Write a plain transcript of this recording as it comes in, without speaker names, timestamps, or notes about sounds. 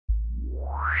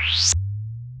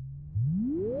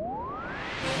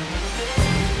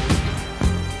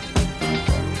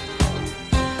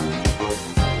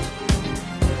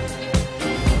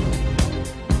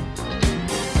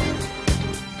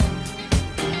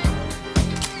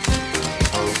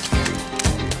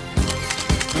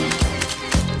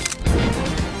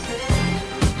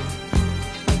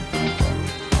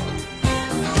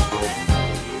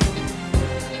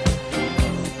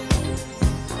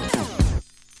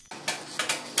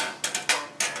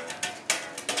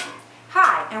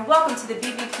and welcome to the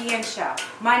BBPN show.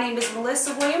 My name is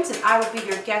Melissa Williams and I will be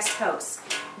your guest host.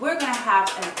 We're going to have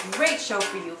a great show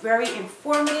for you, very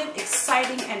informative,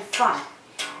 exciting, and fun.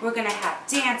 We're going to have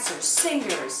dancers,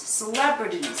 singers,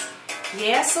 celebrities,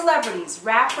 celebrities,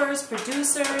 rappers,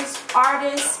 producers,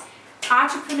 artists,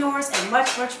 entrepreneurs, and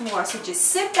much, much more. So just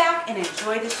sit back and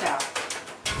enjoy the show.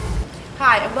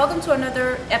 Hi, and welcome to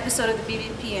another episode of the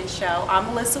BBPN show. I'm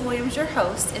Melissa Williams, your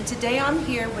host, and today I'm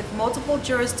here with multiple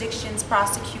jurisdictions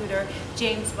prosecutor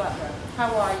James Butler.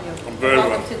 How are you? I'm very well.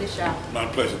 Welcome to the show. My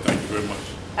pleasure. Thank you very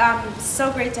much.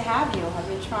 So great to have you. I've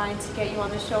been trying to get you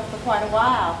on the show for quite a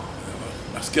while.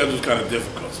 My schedule's kind of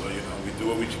difficult, so we do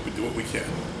what we can.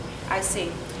 I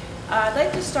see. I'd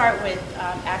like to start with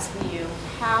asking you,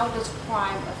 how does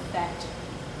crime affect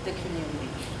the community?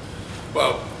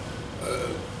 Well,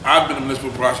 I've been a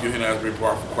municipal prosecutor in Asbury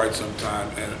Park for quite some time,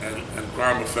 and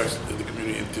crime affects the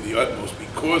community to the utmost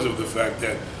because of the fact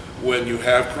that when you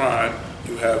have crime,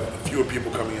 you have fewer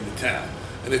people coming into town.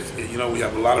 And it's, we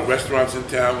have a lot of restaurants in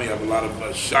town, we have a lot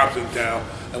of shops in town,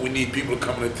 and we need people to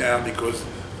come into town because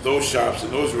those shops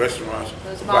and those restaurants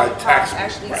provide taxes.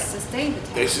 Actually sustain the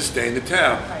town. They sustain the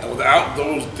town. Right. And without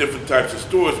those different types of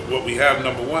stores, what we have,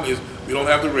 number one, is we don't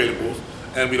have the ratables,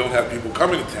 and we don't have people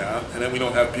coming to town, and then we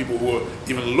don't have people who are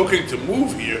even looking to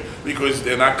move here because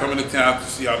they're not coming to town to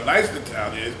see how nice the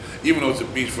town is. Even though it's a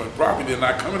beachfront property, they're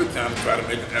not coming to town to try to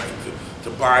make an effort to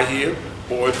buy here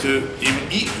or to even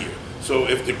eat here. So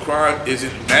if the crime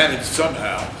isn't managed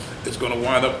somehow, it's going to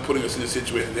wind up putting us in a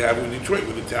situation they have in Detroit,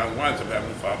 where the town winds up having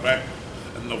to file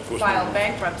bankruptcy. And of course, file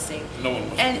bankruptcy. No one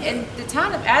wants to do that. And the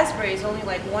town of Asbury is only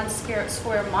like 1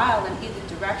 square mile in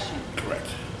either direction. Correct.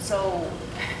 So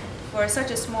for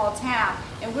such a small town,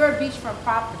 and we're a beachfront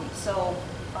property, so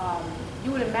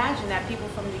you would imagine that people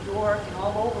from New York and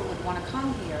all over would want to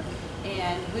come here,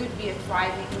 and we would be a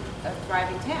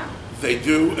thriving town. They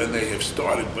do, and they have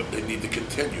started, but they need to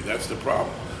continue. That's the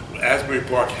problem. Asbury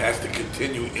Park has to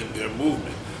continue in their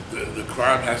movement. The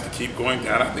crime has to keep going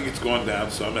down. I think it's gone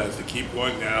down some. It has to keep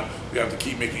going down. We have to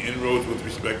keep making inroads with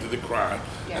respect to the crime,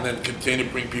 and then continue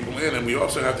to bring people in. And we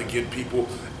also have to get people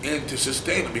in to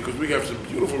sustain them, because we have some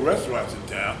beautiful restaurants in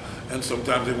town, and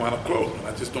sometimes they wind up closing.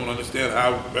 I just don't understand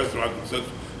how restaurants with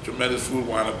such tremendous food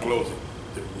wind up closing.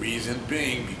 The reason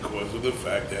being because of the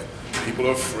fact that people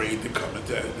are afraid to come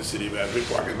into the city of Asbury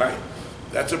Park at night.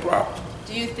 That's a problem.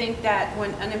 Do you think that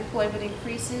when unemployment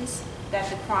increases, that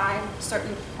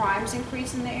certain crimes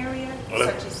increase in the area, Well,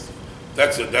 such as?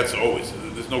 That's always.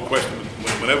 There's no question.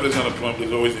 Whenever there's unemployment,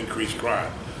 there's always increased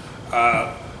crime.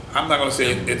 I'm not going to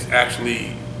say it's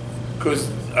actually, because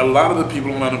a lot of the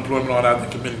people on unemployment are out there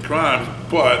committing crimes,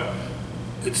 but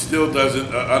it still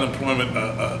doesn't. Unemployment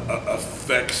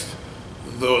affects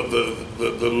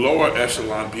the lower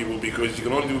echelon people, because you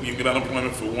can get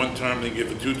unemployment for 1 term, then you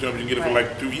get for 2 terms, you can get it for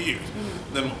like 2 years.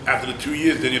 Then after the 2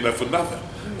 years, then you're left with nothing.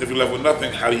 If you're left with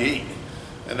nothing, how do you eat?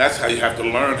 And that's how you have to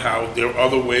learn how there are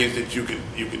other ways that you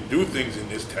can do things in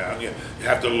this town. You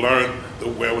have to learn the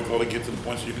wherewithal to get to the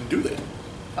point so you can do that.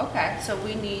 Okay, so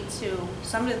we need to,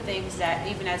 some of the things that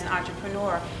even as an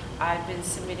entrepreneur, I've been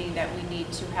submitting that we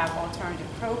need to have alternative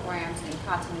programs and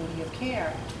continuity of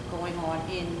care going on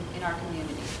in our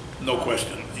community. No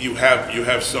question. You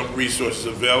have some resources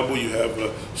available. You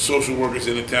have social workers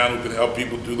in the town who can help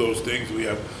people do those things. We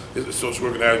have a social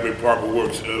worker in Asbury Park who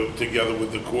works together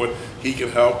with the court. He can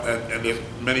help, and there's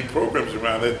many programs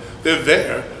around it. They're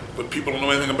there, but people don't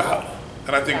know anything about it.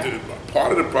 And I think that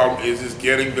part of the problem is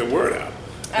getting the word out.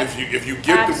 If you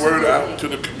get the word out to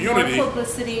the community, more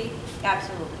publicity,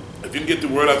 absolutely. If you can get the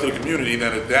word out to the community,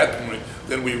 then at that point,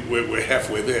 then we're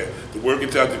halfway there. The word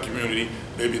gets out to the community.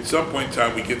 Maybe at some point in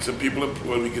time, we get some people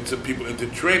employed. We get some people into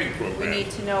training programs. We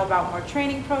need to know about more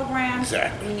training programs.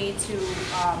 Exactly. We need to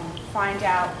find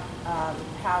out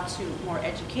how to more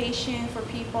education for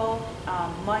people,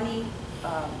 money,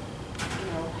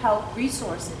 help,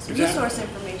 resources. Exactly. Resource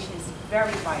information is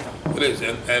very vital. It is,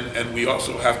 and we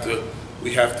also have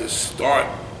to start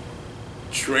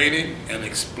training and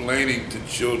explaining to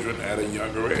children at a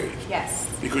younger age. Yes.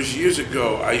 Because years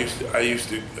ago, I used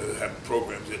to have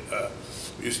programs that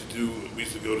we used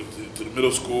to go to the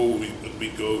middle school. We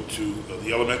go to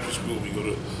the elementary school. We go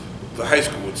to the high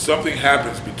school. And something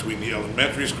happens between the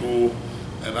elementary school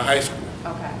and the high school.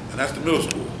 Okay. And that's the middle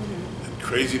school. And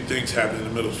crazy things happen in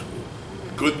the middle school.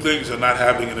 Good things are not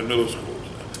happening in the middle school.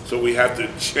 So we have to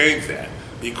change that,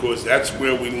 because that's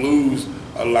where we lose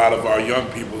a lot of our young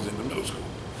people in the middle school.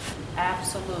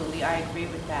 Absolutely, I agree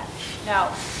with that. Now,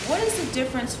 what is the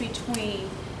difference between,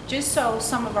 just so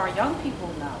some of our young people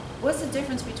know, what's the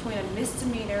difference between a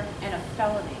misdemeanor and a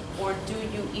felony? Or do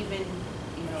you even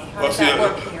How does that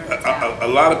work here in the town? A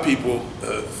lot of people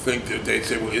think that they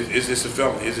say, well, is this a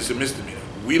felony? Is this a misdemeanor?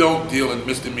 We don't deal in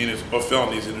misdemeanors or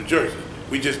felonies in New Jersey.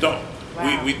 We just don't.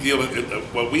 Wow. We deal in,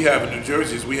 what we have in New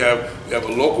Jersey is we have a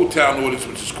local town ordinance,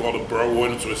 which is called a borough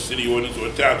ordinance or a city ordinance or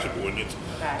a township ordinance.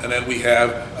 Okay. And then we have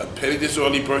a petty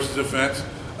disorderly persons offense,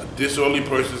 a disorderly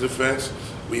persons offense.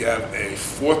 We have a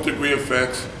 4th degree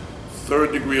offense,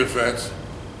 3rd degree offense,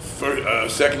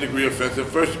 2nd degree offense, and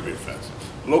 1st degree offense.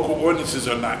 Local ordinances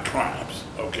are not crimes,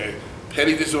 okay?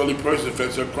 Petty disorderly persons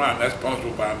offense are a crime. That's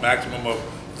punishable by a maximum of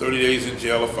 30 days in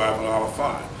jail or $500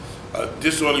 fine. A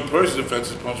disorderly persons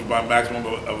offense is punishable by a maximum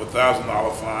of a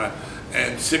 $1,000 fine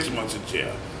and 6 months in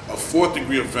jail. A 4th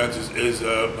degree offense is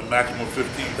a maximum of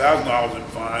 $15,000 in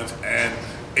fines and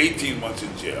 18 months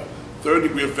in jail. 3rd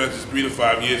degree offense is 3 to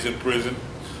 5 years in prison,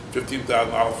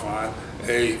 $15,000 fine.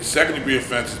 A 2nd degree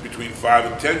offense is between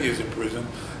 5 and 10 years in prison,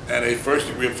 and a 1st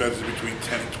degree offense is between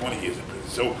 10 and 20 years in prison.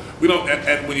 So we don't,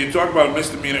 and when you talk about a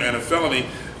misdemeanor and a felony,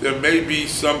 there may be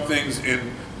some things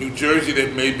in New Jersey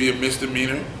that may be a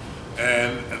misdemeanor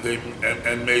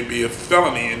and may be a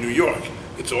felony in New York.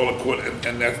 It's all according,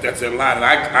 and that's a line. And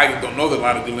I don't know the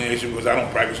line of delineation because I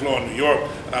don't practice law in New York,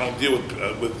 and I don't deal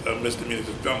with misdemeanors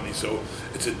and felonies. So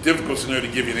it's a difficult scenario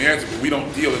to give you an answer, but we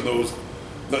don't deal in those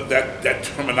that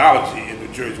terminology in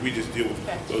New Jersey. We just deal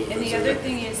with those. And the other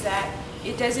thing is that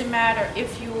it doesn't matter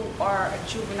if you are a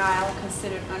juvenile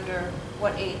considered under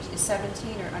what age? Is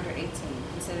 17 or under 18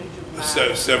 considered a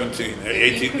juvenile? 17,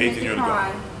 18 years old.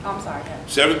 Oh, I'm sorry.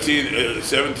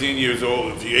 17 years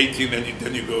old. If you're 18,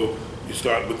 then you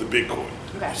start with the big court.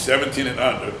 Okay. 17 and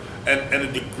under, and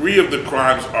the degree of the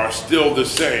crimes are still the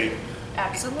same.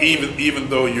 Absolutely. Even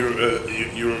though you're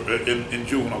in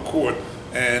juvenile court,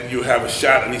 and you have a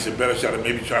shot, at least a better shot, at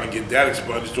maybe trying to get that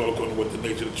expunged, all according to what the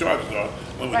nature of the charges are.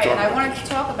 When we right, talk and I about wanted to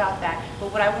talk about that,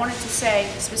 but what I wanted to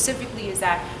say specifically is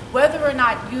that whether or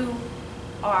not you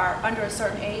are under a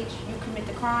certain age, you commit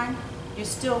the crime, you're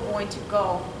still going to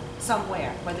go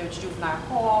somewhere, whether it's juvenile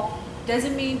hall.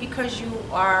 Doesn't mean because you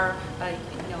are a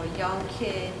young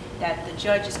kid that the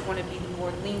judge is going to be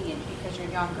more lenient because you're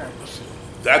younger.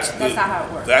 That's not how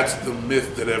it works. That's the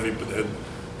myth that everybody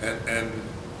and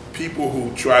people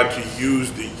who try to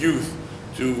use the youth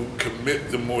to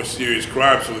commit the more serious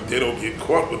crimes so that they don't get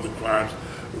caught with the crimes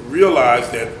realize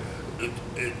that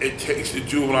it takes the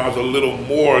juveniles a little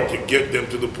more to get them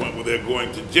to the point where they're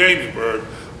going to Jamesburg,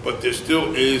 but there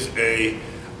still is a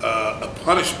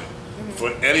punishment.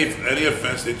 For any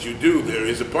offense that you do, there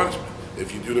is a punishment.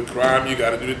 If you do the crime, you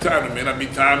got to do the time. It may not be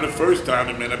time the first time,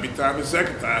 it may not be time the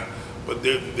second time, but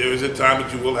there is a time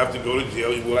that you will have to go to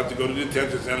jail, you will have to go to the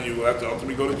detention center, you will have to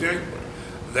ultimately go to Jamesburg.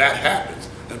 That happens.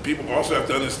 And people also have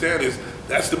to understand is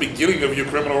that's the beginning of your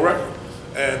criminal record.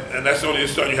 And that's only the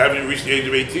start. You haven't even reached the age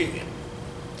of 18 yet.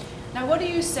 Now what do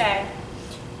you say?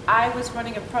 I was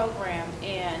running a program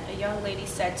and a young lady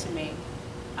said to me,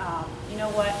 you know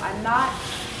what,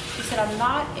 she said,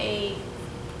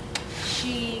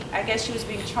 I guess she was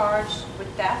being charged with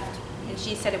theft, and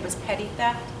she said it was petty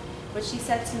theft. But she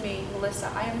said to me, Melissa,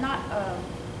 I am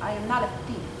not a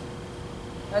thief.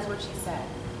 That's what she said.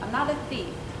 I'm not a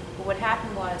thief. But what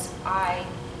happened was I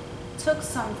took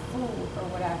some food or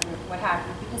what happened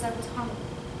because I was hungry.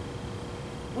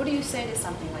 What do you say to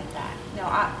something like that? No,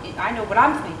 I know what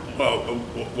I'm thinking. Well,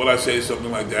 what I say to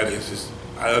something like that is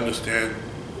I understand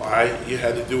why you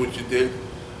had to do what you did,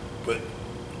 but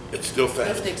it's still theft.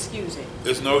 Doesn't excuse it.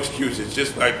 There's no excuse. It's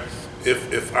just like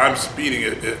if I'm speeding,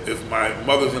 if my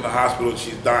mother's in the hospital and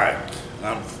she's dying, and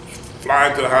I'm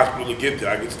flying to the hospital to get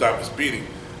there, I get stopped for speeding.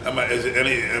 Am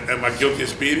I guilty of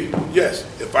speeding? Yes.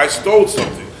 If I stole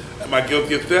something, am I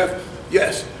guilty of theft?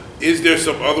 Yes. Is there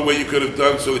some other way you could have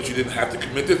done so that you didn't have to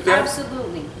commit the theft?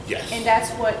 Absolutely. Yes. And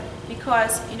that's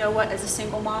because you know what, as a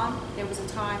single mom, there was a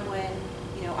time when,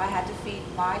 I had to feed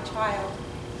my child,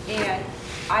 and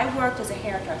I worked as a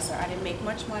hairdresser. I didn't make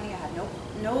much money. I had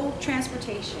no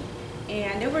transportation.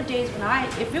 And there were days when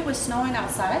if it was snowing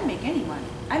outside, I'd make any money.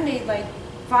 I made like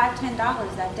 $5, $10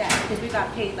 that day because we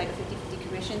got paid like a 50-50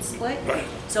 commission split. Right.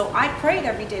 So I prayed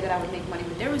every day that I would make money,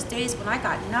 but there was days when I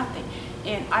got nothing,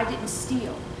 and I didn't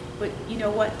steal. But you know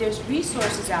what? There's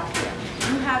resources out there.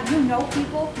 You know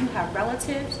people, you have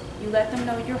relatives, you let them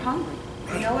know you're hungry.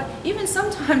 You know what? Even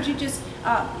sometimes you just,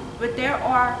 but there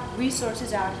are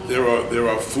resources out here. There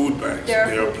are food banks.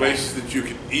 There are places that you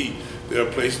can eat. There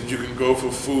are places you can go for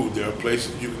food. There are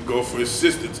places you can go for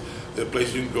assistance. There are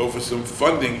places you can go for some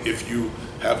funding if you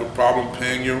have a problem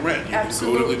paying your rent. You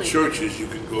Absolutely. can go to the churches. You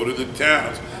can go to the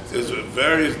towns. There's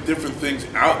various different things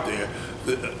out there.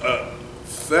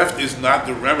 Theft is not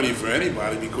the remedy for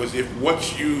anybody because if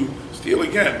once you steal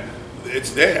again,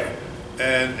 it's there.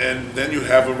 and then you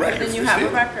have a record. Then you have a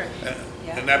record.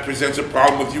 And that presents a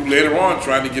problem with you later on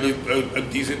trying to get a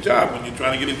decent job. When you're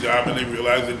trying to get a job and they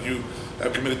realize that you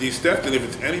have committed these thefts, and if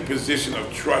it's any position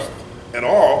of trust at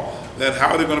all, then how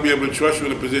are they going to be able to trust you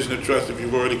in a position of trust if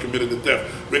you've already committed the theft,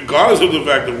 regardless of the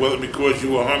fact of whether because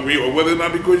you were hungry or whether or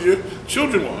not because your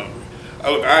children were hungry.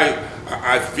 Look,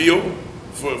 I feel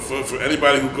for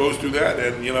anybody who goes through that,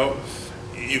 and you know,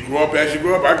 you grow up as you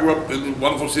grow up. I grew up in the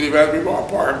wonderful city of Asbury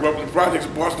Park. I grew up in the projects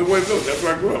of Boston Way Village. That's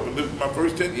where I grew up and lived my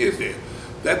first 10 years there.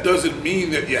 That doesn't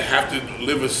mean that you have to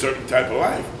live a certain type of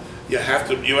life. You have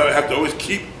to always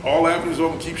keep all avenues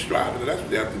open, keep striving, and that's what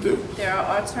you have to do. There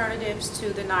are alternatives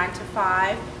to the 9 to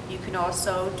 5. You can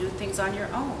also do things on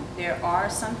your own. There are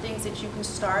some things that you can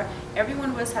start. Every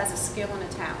one of us has a skill and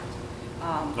a talent.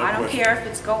 I don't care if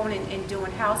it's going and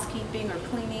doing housekeeping or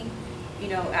cleaning, you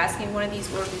know, asking one of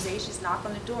these organizations, knock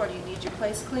on the door, do you need your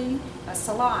place cleaned? A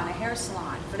salon, a hair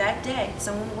salon. For that day,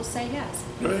 someone will say yes.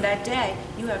 Right. For that day,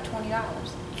 you have $20.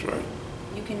 That's right.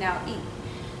 You can now eat.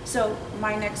 So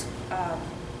my next, I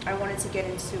wanted to get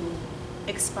into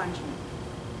expungement.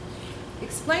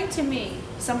 Explain to me,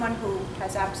 someone who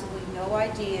has absolutely no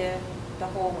idea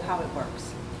how it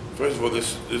works. First of all,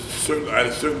 there's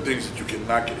certain things that you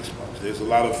cannot get expunged. There's a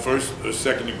lot of first or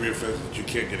second degree offenses that you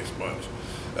can't get expunged.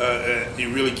 You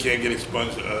really can't get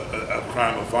expunged a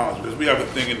crime of violence, because we have a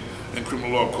thing in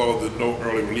criminal law called the No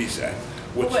Early Release Act.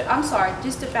 Wait, I'm sorry,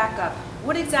 just to back up.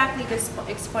 What exactly does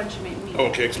expungement mean?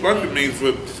 Okay, expungement means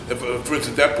for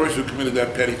instance, that person who committed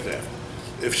that petty theft,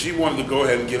 if she wanted to go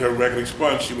ahead and get her record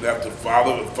expunged, she would have to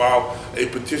file a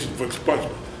petition for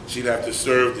expungement. She'd have to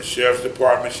serve the sheriff's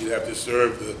department, she'd have to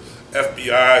serve the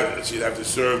FBI, she'd have to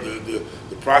serve the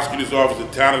prosecutor's office, the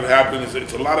town it happened.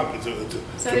 It's a lot of, it's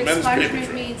a tremendous paper trail.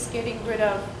 So expungement means getting rid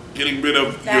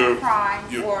of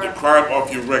the crime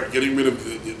off your record, getting rid of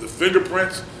the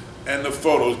fingerprints and the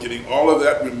photos, getting all of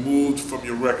that removed from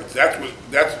your records.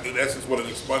 That's in essence what an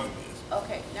expungement is.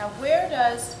 Okay, now where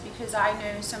does, because I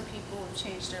know some people have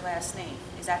changed their last name,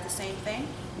 is that the same thing?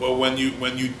 Well, when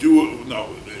you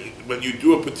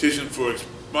do a petition for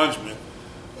expungement,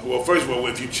 well, first of all,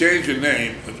 if you change your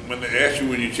name, when they ask you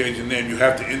when you change your name, you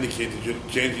have to indicate that you're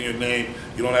changing your name,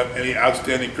 you don't have any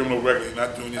outstanding criminal record, you're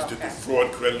not doing this to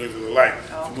defraud creditors or the like.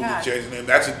 If you move to change your name,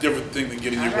 that's a different thing than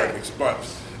getting your record expunged.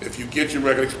 If you get your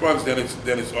record expunged, then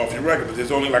it's off your record. But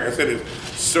there's only, like I said, there's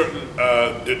certain,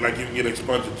 like you can get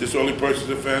expunged a disorderly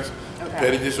person's offense, a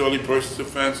petty disorderly person's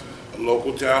offense, a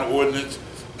local town ordinance,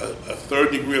 a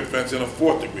third degree offense, and a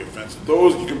fourth degree offense.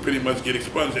 Those you can pretty much get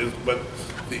expunged. But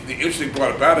the interesting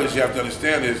part about it is you have to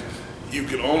understand is you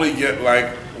can only get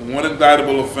like one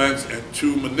indictable offense and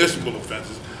 2 municipal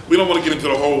offenses. We don't want to get into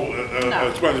the whole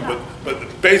expungement, but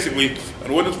basically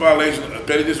an ordinance violation, a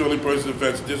petty disorderly person's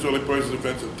offense, a disorderly person's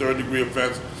offense, a third degree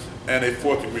offense, and a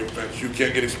fourth degree offense. You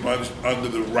can't get expunged under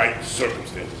the right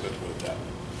circumstances. Let's put it that way.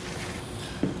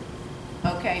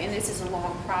 Okay, and this is a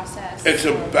long process? It's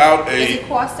about Does it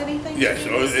cost anything? Yes,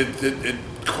 it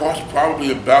costs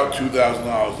probably about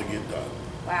 $2,000 to get done.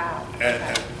 Wow.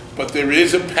 But there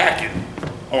is a packet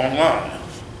online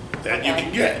that you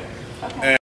can get.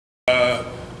 Okay. And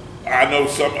I know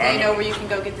some. Do you know where you can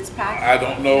go get this packet? I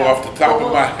don't know off the top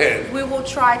of my head. We will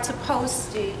try to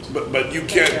post it. But you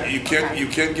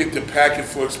can get the packet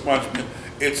for expungement.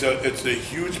 It's a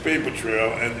huge paper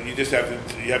trail, and you just have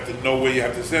to know where you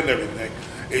have to send everything.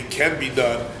 It can be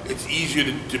done. It's easier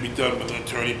to be done with an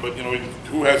attorney, but you know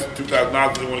who has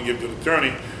 $2,000 they want to give to an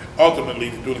attorney?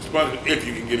 Ultimately, to do an expungement if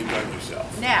you can get it done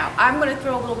yourself. Now, I'm going to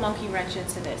throw a little monkey wrench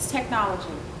into this.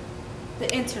 Technology, the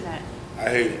internet. I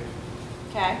hate it.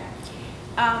 Okay.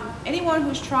 Anyone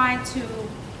who's trying to,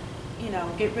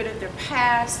 get rid of their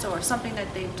past or something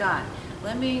that they've done.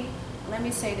 Let me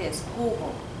say this: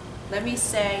 Google. Let me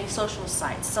say social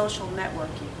sites, social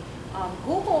networking.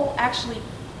 Google actually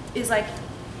is like,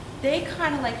 they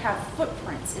kind of like have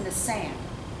footprints in the sand,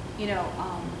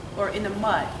 or in the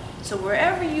mud. So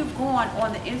wherever you've gone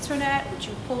on the internet, which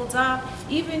you pulled up,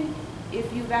 even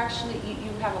if you've actually,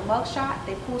 you have a mugshot,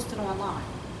 they post it online.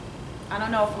 I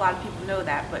don't know if a lot of people know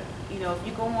that, but if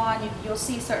you go on, you'll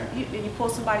see you pull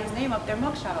somebody's name up, their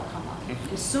mugshot will come up.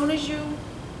 As soon as you,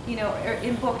 are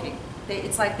in booking,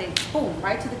 it's like they boom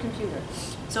right to the computer.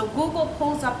 So Google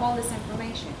pulls up all this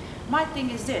information. My thing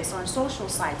is this: on social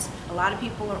sites, a lot of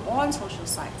people are on social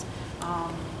sites,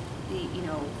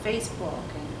 Facebook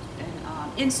and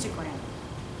Instagram.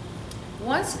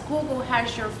 Once Google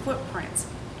has your footprints,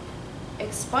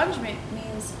 expungement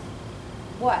means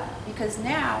what? Because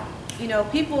now,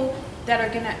 people that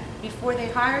are gonna, before they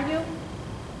hire you,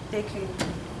 they can.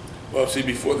 Well, see,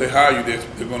 before they hire you,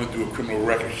 they're going to do a criminal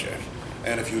record check.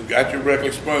 And if you got your record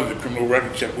expunged, the criminal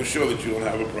record check will show that you don't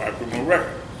have a prior criminal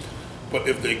record. But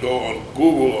if they go on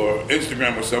Google or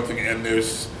Instagram or something and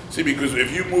because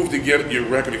if you move to get your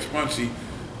record expunged, see,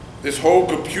 this whole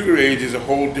computer age is a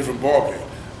whole different ballgame.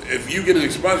 If you get an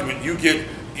expungement,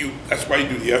 that's why you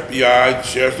do the FBI, the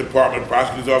Sheriff's Department,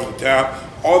 Prosecutor's Office of town,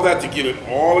 all that to get it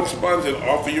all expunged and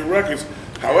off of your records.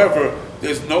 However,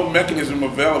 there's no mechanism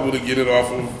available to get it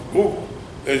off of Google.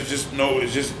 It's just no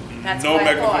mechanism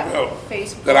available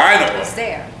Facebook that I know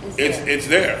of. It's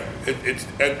there.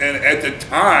 And at the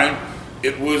time,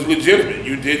 it was legitimate.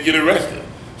 You did get arrested.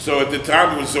 So at the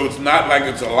time, so it's not like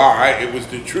it's a lie. It was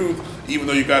the truth, even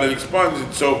though you got it expunged.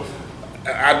 And so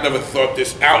I've never thought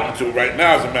this out until right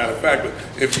now, as a matter of fact. But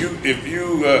if you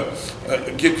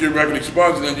get your record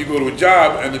expunged and then you go to a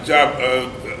job and the job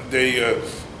they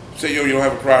say, yo, you don't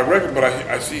have a prior record, but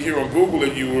I see here on Google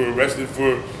that you were arrested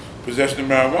for possession of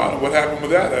marijuana. What happened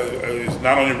with that? It's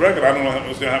not on your record. I don't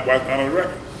understand why it's not on your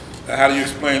record. How do you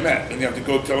explain that? And you have to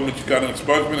go tell them that you got an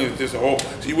expungement. It's just a whole.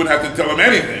 So you wouldn't have to tell them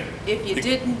anything if you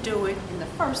didn't do it in the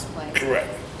first place. Correct.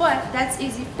 But that's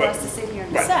easy for us to sit here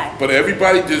and say. But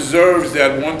everybody deserves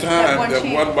that one time, that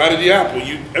one bite of the apple.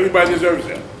 Everybody deserves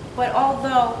that. But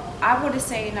although I want to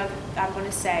say,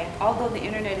 although the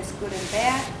internet is good and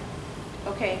bad,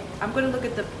 okay, I'm going to look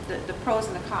at the pros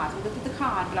and the cons. We look at the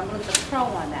con, but I'm going to look at the pro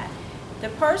on that. The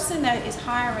person that is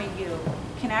hiring you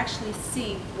can actually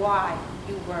see why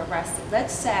you were arrested.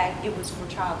 Let's say it was for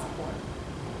child support,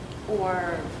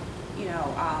 or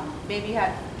maybe you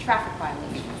had traffic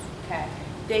violations. Okay,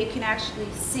 they can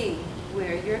actually see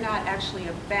where you're not actually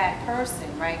a bad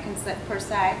person, right? Per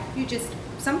se,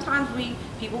 sometimes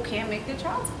people can't make their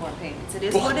child support payments. It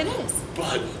is what it is.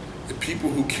 But the people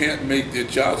who can't make their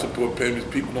child support payments,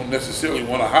 people don't necessarily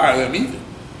want to hire them either.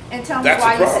 And tell me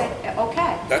why you said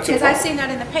okay. Because I've seen that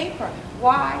in the paper.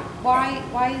 Why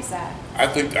is that? I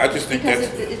just think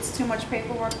because it's too much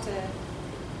paperwork to.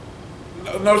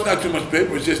 No, it's not too much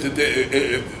paper. It's just that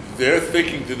they're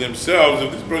thinking to themselves,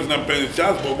 if this person's not paying his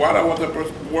child support, why do I want that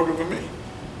person working for me?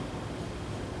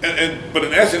 But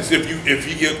in essence, if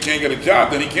he can't get a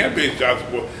job, then he can't pay his child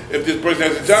support. If this person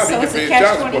has a job, he can pay his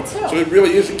child support. So it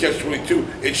really is a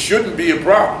catch-22. It shouldn't be a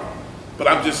problem. But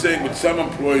I'm just saying, with some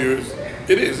employers,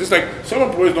 it is. It's like some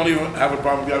employers don't even have a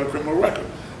problem if you have a criminal record.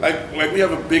 Like we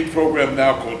have a big program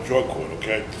now called drug court,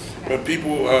 okay? Where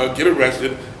people get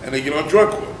arrested and they get on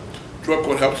drug court. Drug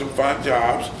court helps them find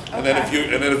jobs, and then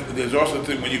if there's also a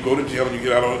thing when you go to jail and you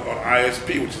get out on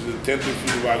ISP, which is intensive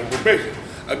supervised probation.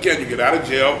 Again, you get out of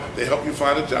jail, they help you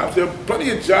find a job. There are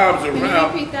plenty of jobs around. Can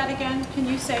you repeat that again? Can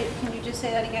you just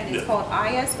say that again? It's called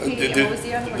ISP. And what was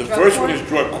the other one? The first one is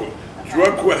drug court. Okay.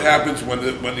 Drug court happens when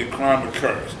the crime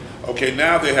occurs. Okay,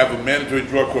 now they have a mandatory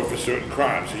drug court for certain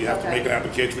crimes, so you have to make an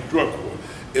application for drug court.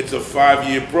 It's a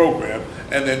 5-year program,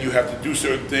 and then you have to do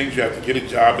certain things. You have to get a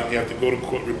job, and you have to go to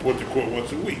court, report to court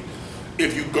once a week.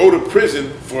 If you go to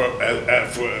prison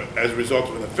as a result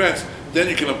of an offense, then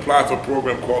you can apply for a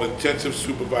program called Intensive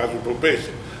Supervisory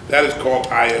Probation. That is called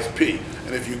ISP.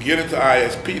 And if you get into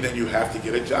ISP, then you have to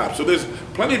get a job. So there's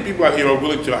plenty of people out here who are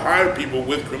willing to hire people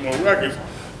with criminal records.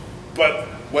 But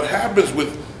what happens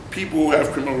with people who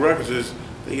have criminal records is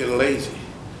they get lazy.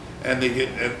 And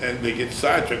they get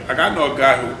sidetracked. Like I know a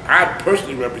guy who I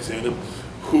personally represented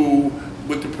who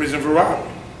went to prison for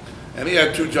robbery. And he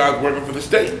had 2 jobs working for the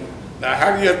state. Now,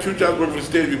 how can you have 2 jobs working for the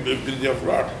state if you've been in jail for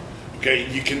robbery?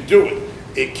 Okay, you can do it.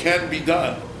 It can be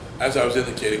done. As I was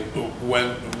indicating,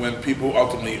 when people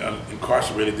ultimately are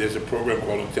incarcerated, there's a program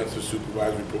called Intensive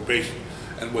Supervisory Probation.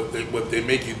 And what they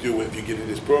make you do if you get in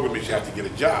this program is you have to get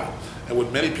a job. And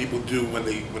what many people do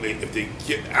if they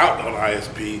get out on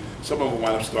ISP, some of them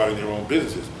wind up starting their own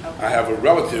businesses. Okay. I have a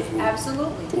relative who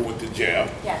went to jail,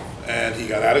 and he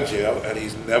got out of jail, and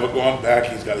he's never gone back.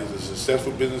 He's a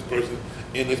successful business person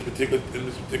in this particular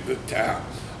town.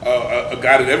 A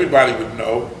guy that everybody would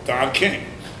know, Don King.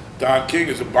 Don King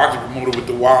is a boxing promoter with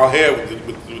the wild hair,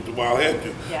 with the wild hair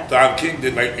dude. Yeah. Don King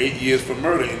did like 8 years for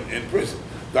murder in prison.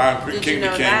 Don King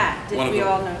became one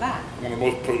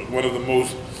of the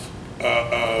most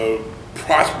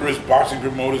prosperous boxing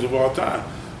promoters of all time.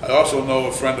 I also know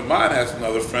a friend of mine has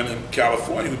another friend in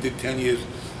California who did 10 years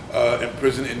in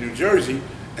prison in New Jersey,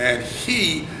 and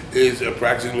he is a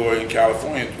practicing lawyer in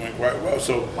California and doing quite well.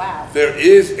 So there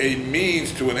is a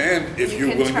means to an end if you're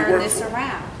willing to work for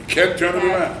it. You can turn it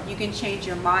around. You can change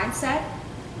your mindset,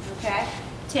 okay?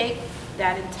 Take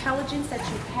that intelligence that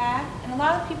you have, and a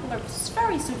lot of people are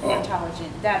very super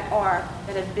intelligent that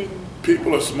have been.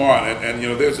 People are smart, and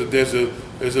there's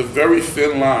a very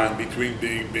thin line between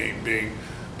being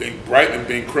bright and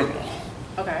being criminal.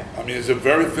 Okay. I mean, it's a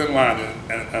very thin line,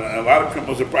 and a lot of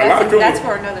criminals are bright. That's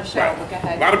for another show. Right. But go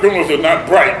ahead. A lot of criminals are not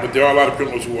bright, but there are a lot of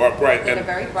criminals who are bright. They're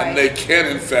very bright. And they can,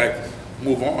 in fact,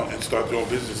 move on and start their own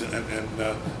business and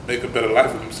make a better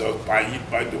life for themselves by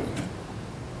doing that.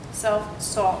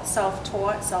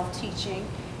 Self-taught, self-teaching,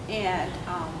 and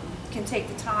can take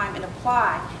the time and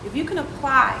apply. If you can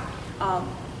apply,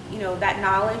 that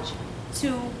knowledge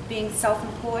to being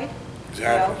self-employed,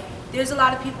 Exactly. There's a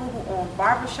lot of people who own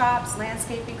barbershops,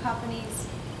 landscaping companies,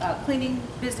 cleaning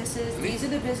businesses. These are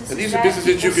the businesses. And these are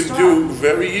businesses you can do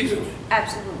very easily.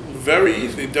 Absolutely. Very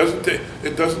easily. It doesn't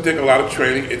take a lot of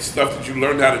training. It's stuff that you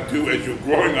learn how to do as you're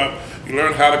growing up. You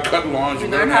learn how to cut lawns. You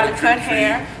learn how to cut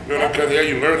hair. You learn how to cut hair.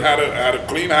 You learn how to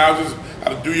clean houses,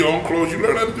 how to do your own clothes. You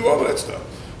learn how to do all of that stuff.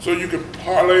 So you can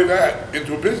parlay that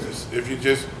into a business if you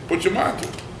just put your mind to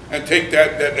it and take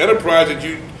that enterprise that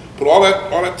you put all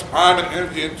that time and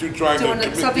energy into trying to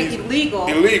commit something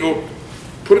illegal,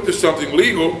 put it to something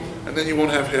legal, and then you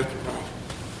won't have half the problem.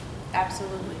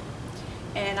 Absolutely.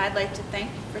 And I'd like to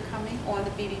thank you for coming on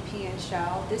the BBPN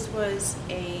show. This was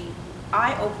a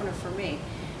eye-opener for me.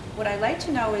 What I'd like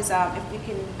to know is if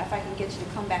I can get you to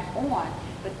come back on,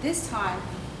 but this time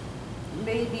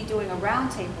maybe doing a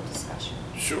roundtable discussion.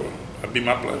 Sure, that'd be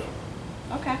my pleasure.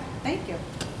 Okay, thank you.